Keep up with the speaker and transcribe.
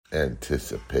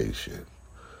anticipation,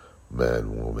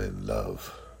 man, woman,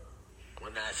 love.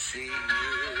 When I see you,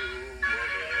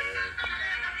 woman,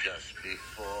 just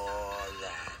before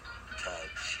that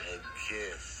touch and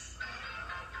kiss,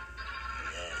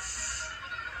 yes.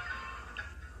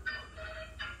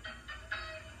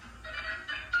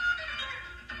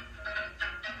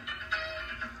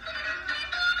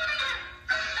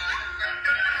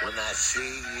 When I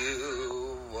see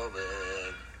you,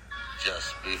 woman,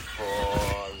 just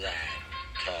before that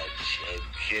touch and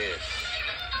kiss,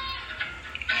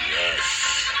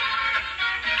 yes.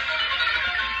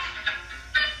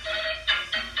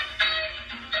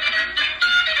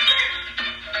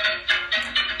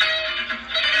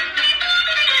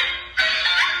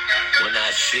 When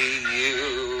I see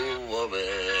you,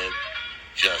 woman,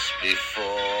 just before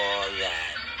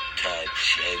that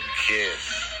touch and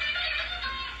kiss,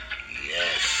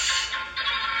 yes.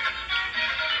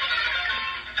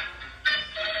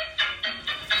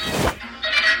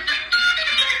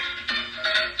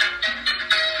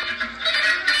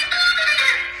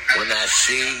 When I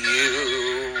see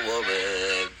you,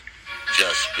 woman,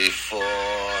 just before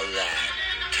that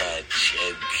touch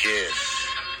and kiss,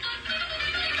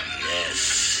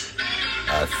 yes.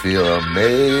 I feel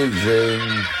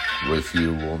amazing with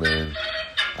you, woman.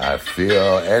 I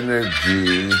feel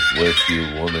energy with you,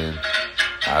 woman.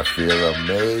 I feel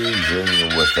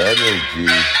amazing with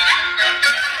energy.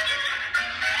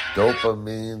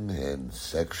 Dopamine and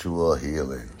sexual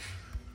healing.